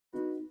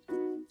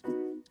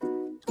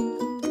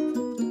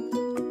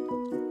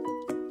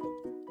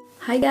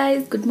Hi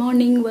guys, good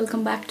morning.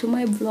 Welcome back to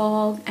my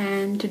vlog.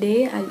 And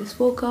today I just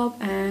woke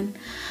up and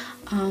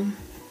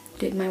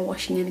did my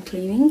washing and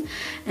cleaning,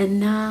 and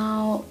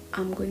now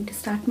I'm going to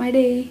start my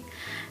day.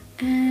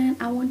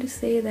 And I want to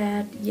say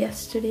that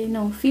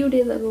a few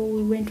days ago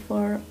we went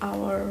for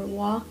our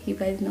walk. You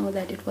guys know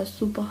that it was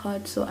super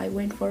hot, so I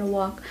went for a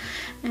walk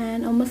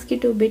and a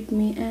mosquito bit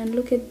me, and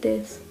look at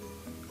this.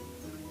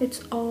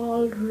 It's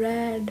all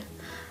red.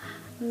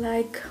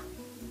 Like,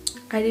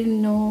 I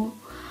didn't know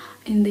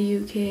in the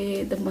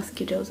UK the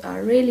mosquitoes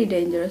are really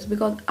dangerous,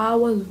 because I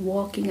was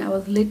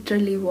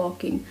literally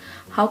walking.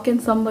 How can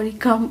somebody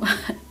come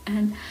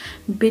and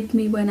bit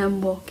me when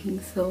I'm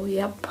walking? So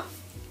yep,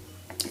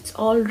 it's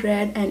all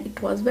red and it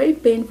was very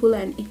painful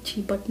and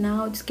itchy, but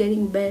now it's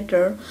getting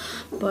better,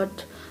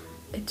 but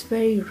it's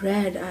very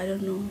red. I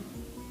don't know.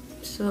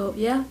 So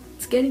yeah,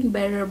 it's getting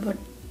better, but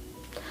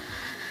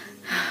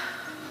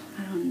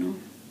I don't know.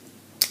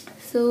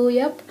 So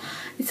yep,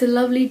 it's a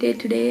lovely day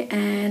today,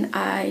 and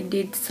I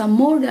did some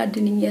more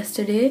gardening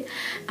yesterday.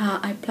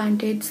 I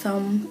planted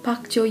some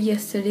pak choi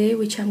yesterday,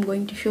 which I'm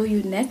going to show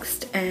you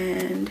next,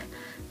 and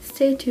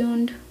stay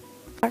tuned.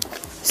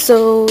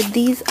 So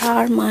these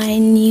are my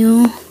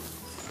new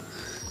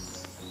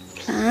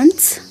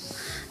plants.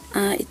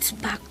 It's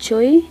pak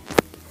choi,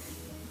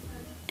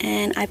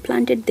 and I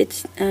planted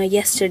this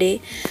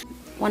yesterday.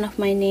 One of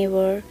my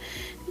neighbor,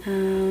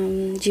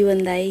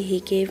 Dahi, he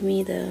gave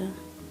me the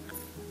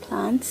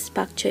plants,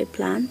 pak choi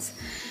plants,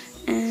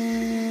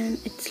 and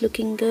it's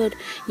looking good.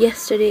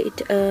 Yesterday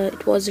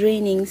it was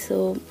raining,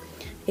 so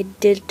it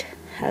did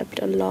helped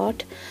a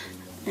lot.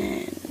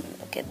 And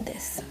look at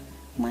this,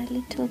 my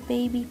little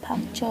baby pak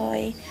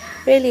choi.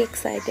 Really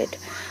excited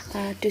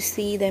to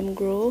see them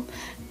grow.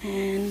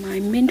 And my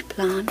mint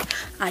plant,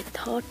 I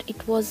thought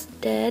it was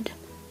dead,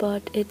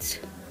 but it's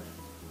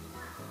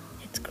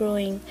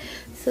growing,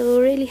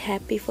 so really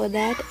happy for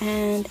that.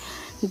 And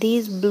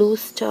these blue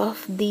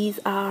stuff, these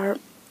are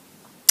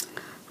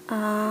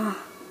I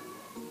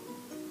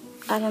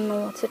don't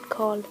know what's it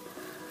called.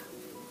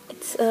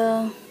 It's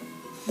the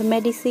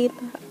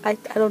medicine. I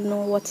don't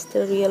know what's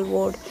the real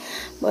word,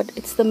 but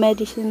it's the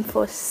medicine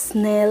for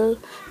snail,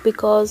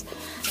 because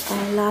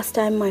last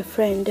time my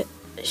friend,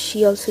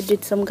 she also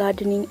did some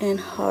gardening, and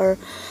her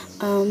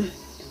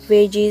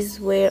veggies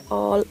were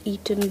all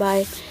eaten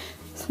by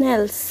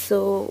snails.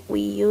 So we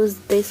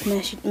used this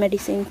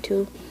medicine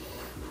to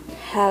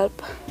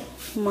help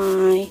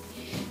my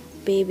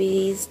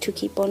babies to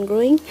keep on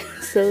growing.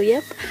 So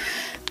yep,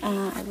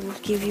 I will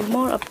give you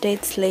more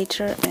updates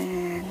later.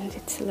 And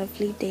it's a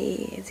lovely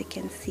day, as you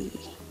can see.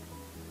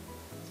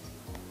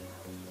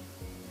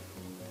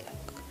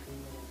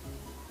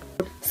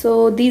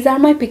 So these are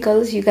my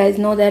pickles. You guys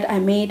know that I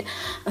made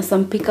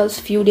some pickles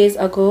few days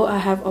ago. I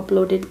have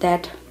uploaded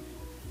that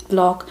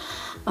vlog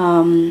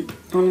on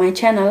my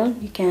channel.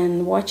 You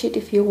can watch it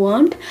if you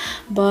want.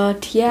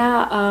 But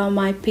yeah,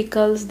 my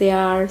pickles, they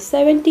are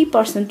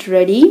 70%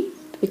 ready,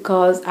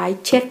 because I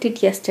checked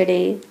it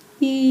yesterday.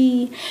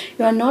 You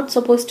are not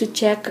supposed to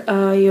check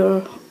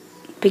your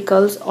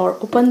pickles or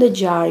open the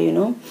jar,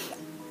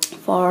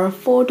 for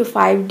 4 to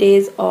 5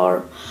 days,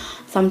 or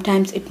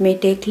sometimes it may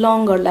take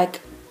longer, like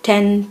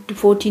 10 to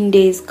 14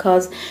 days,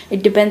 because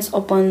it depends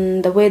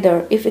upon the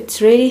weather. If it's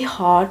really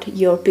hot,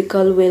 your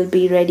pickle will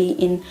be ready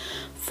in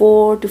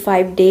 4 to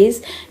 5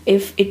 days.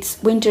 If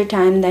it's winter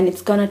time, then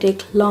it's gonna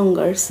take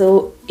longer.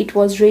 So it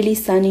was really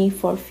sunny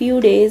for a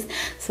few days,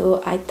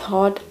 so I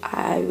thought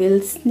I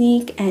will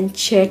sneak and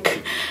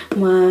check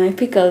my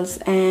pickles.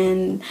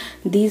 And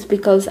these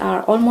pickles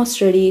are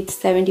almost ready. It's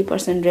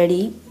 70%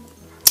 ready,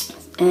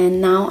 and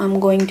now I'm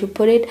going to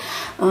put it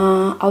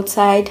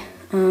outside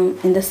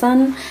in the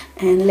sun,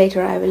 and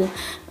later I will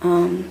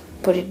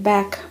put it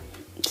back.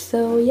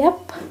 So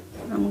yep,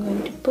 I'm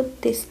going to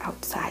put this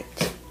outside.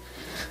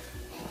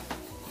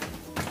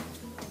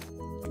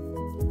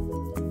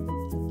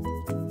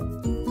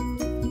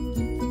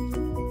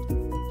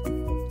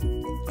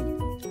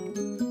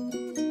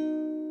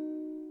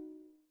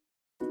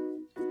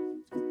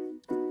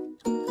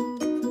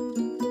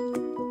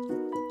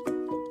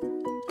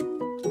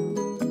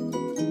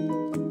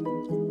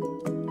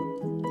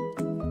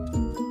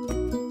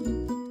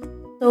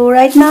 So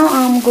right now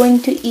I'm going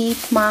to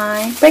eat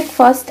my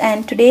breakfast,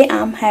 and today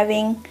I'm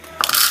having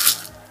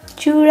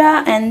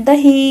chura and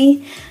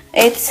dahi.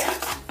 It's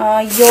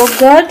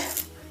yogurt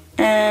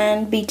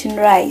and beaten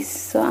rice.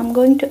 So I'm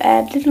going to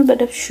add a little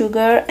bit of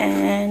sugar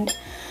and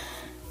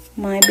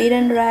my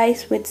beaten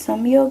rice with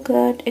some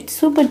yogurt. It's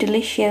super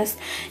delicious.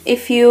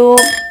 If you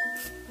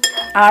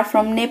are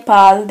from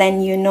Nepal,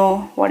 then you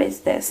know what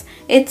is this.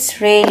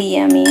 It's really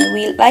yummy.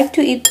 We like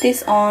to eat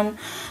this on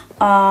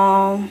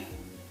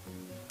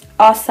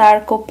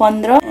Achaar ko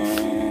 15,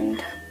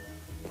 and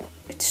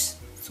it's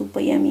super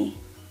yummy.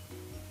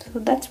 So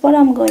that's what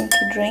I'm going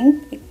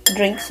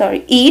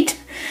to eat.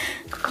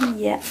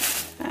 Yeah,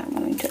 I'm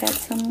going to add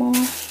some more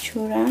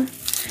chura,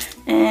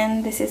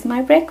 and this is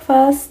my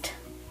breakfast.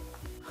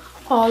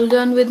 All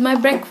done with my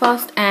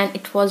breakfast, and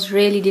it was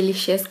really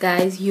delicious,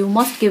 guys. You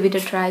must give it a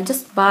try.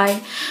 Just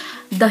buy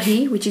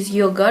dahi, which is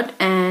yogurt,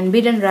 and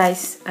beaten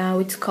rice,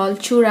 which is called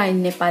chura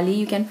in Nepali.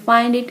 You can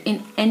find it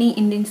in any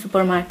Indian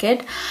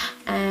supermarket.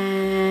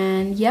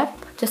 And yep,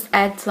 just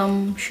add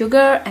some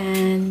sugar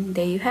and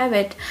there you have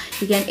it.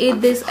 You can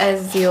eat this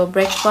as your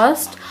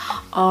breakfast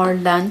or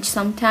lunch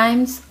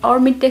sometimes, or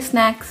midday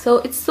snack. So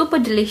it's super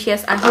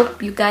delicious. I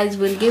hope you guys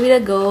will give it a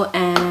go,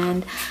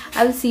 and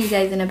I will see you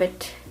guys in a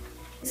bit.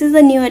 This is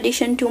a new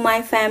addition to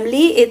my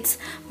family. It's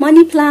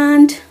money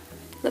plant.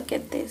 Look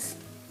at this.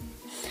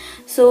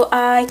 So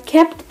I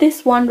kept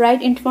this one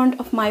right in front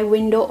of my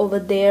window over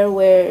there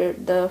where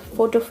the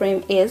photo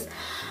frame is,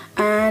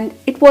 and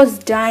it was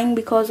dying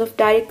because of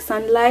direct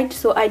sunlight.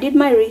 So I did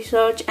my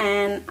research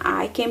and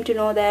I came to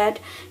know that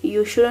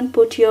you shouldn't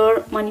put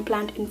your money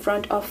plant in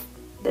front of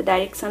the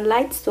direct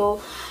sunlight.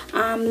 So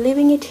I'm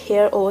leaving it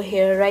here, over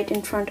here, right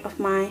in front of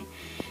my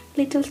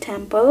little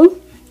temple.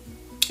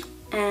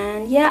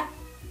 And yeah,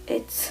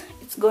 it's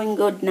going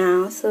good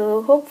now.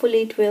 So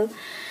hopefully it will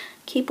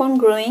keep on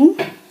growing.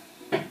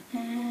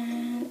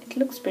 And it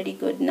looks pretty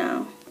good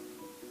now.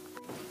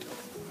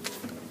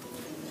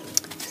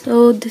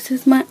 So this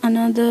is my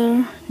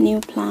another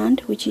new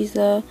plant, which is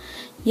a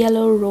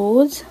yellow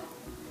rose.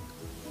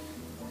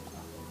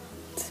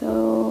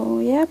 So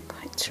yep,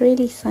 it's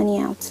really sunny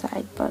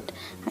outside, but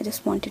I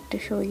just wanted to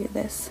show you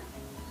this.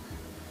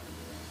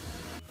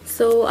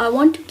 So I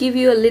want to give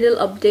you a little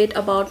update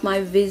about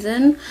my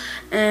vision,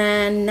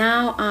 and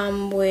now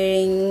I'm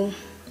wearing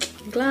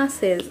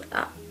glasses.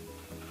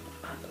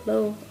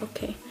 Hello,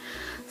 okay.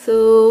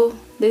 So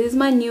this is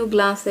my new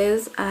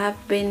glasses. I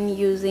have been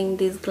using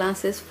these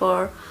glasses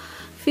for a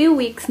few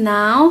weeks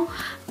now,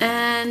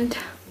 and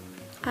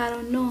I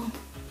don't know,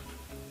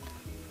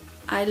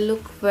 I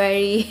look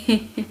very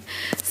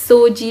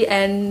soji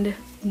and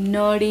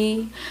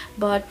nerdy,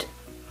 but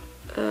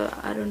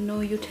I don't know,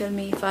 you tell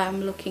me if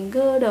I'm looking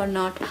good or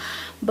not.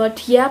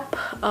 But yep,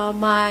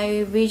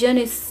 my vision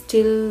is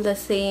still the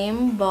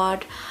same,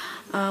 but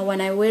when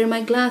I wear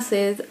my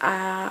glasses,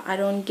 I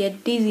don't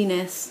get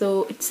dizziness.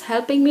 So it's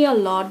helping me a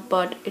lot,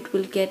 but it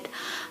will get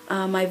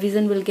my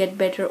vision will get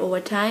better over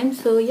time.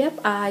 So yep,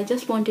 I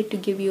just wanted to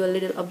give you a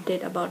little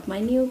update about my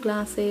new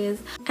glasses.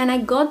 And I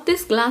got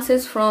these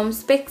glasses from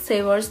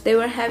Specsavers. They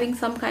were having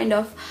some kind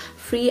of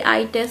free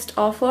eye test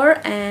offer,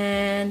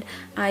 and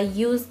I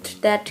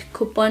used that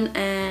coupon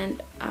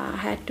and I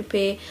had to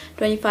pay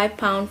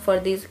 £25 for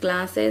these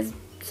glasses.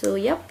 So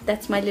yep,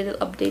 that's my little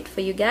update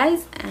for you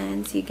guys,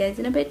 and see you guys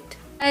in a bit.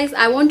 Guys,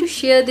 I want to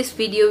share this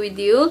video with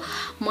you.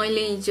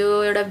 मैले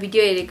हिजो एउटा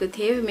video हेरेको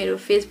थिएँ मेरो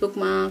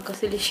फेसबुकमा,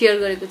 कसैले share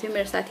गरेको थियो,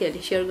 मेरो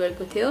साथीहरुले शेयर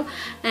गरेको थियो,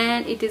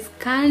 and it is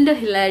kind of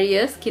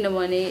hilarious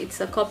किनभने it's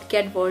a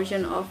copycat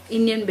version of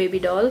Indian baby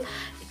doll.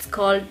 It's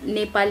called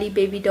Nepali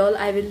baby doll.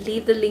 I will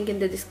leave the link in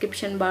the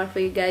description bar for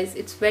you guys.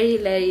 It's very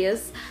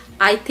hilarious.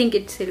 I think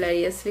it's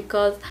hilarious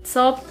because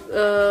सब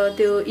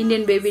त्यो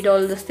Indian baby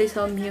doll जस्तै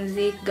छ,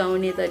 music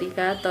गाउने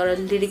तरिका, तर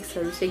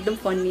लिरिक्सहरु चाहिँ एकदम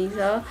funny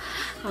छ.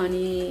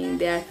 अनि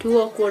there are two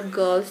awkward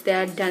girls, they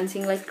are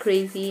dancing like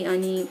crazy.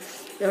 अनि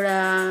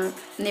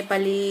एउटा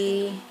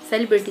नेपाली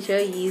celebrity छ,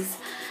 he is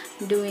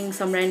doing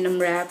some random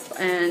rap,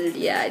 and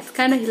yeah, it's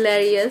kind of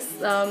hilarious.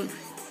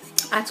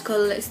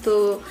 आजकल यस्तो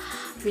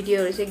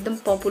भिडियोहरु चाहिँ एकदम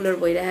पपुलर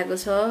भइरहेको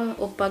छ.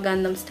 ओप्पा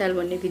गान्डम स्टाइल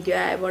भन्ने भिडियो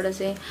आएबाट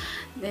चाहिँ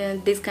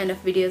this kind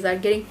of videos are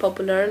getting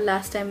popular.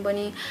 Last time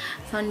पनि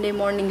Sunday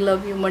morning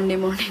love you, Monday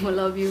morning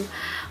love you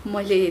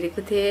मैले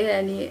हेरेको थिएँ,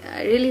 अनि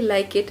I really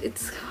like it.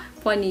 It's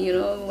funny, you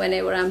know,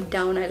 whenever I'm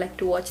down I like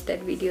to watch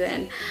that video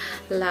and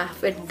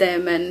laugh at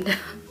them and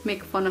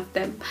make fun of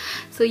them.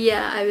 So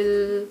yeah, I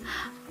will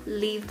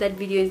leave that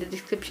video in the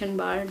description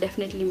bar.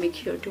 Definitely make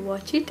sure to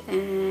watch it,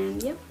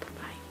 and yep.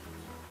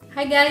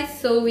 Hi guys,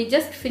 so we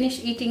just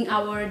finished eating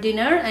our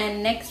dinner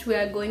and next we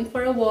are going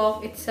for a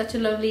walk. It's such a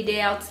lovely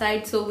day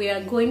outside, so we are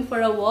going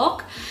for a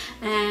walk,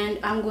 and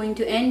I'm going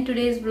to end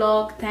today's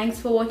vlog. Thanks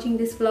for watching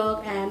this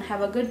vlog and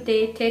have a good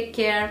day. Take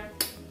care.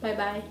 Bye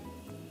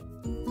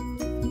bye.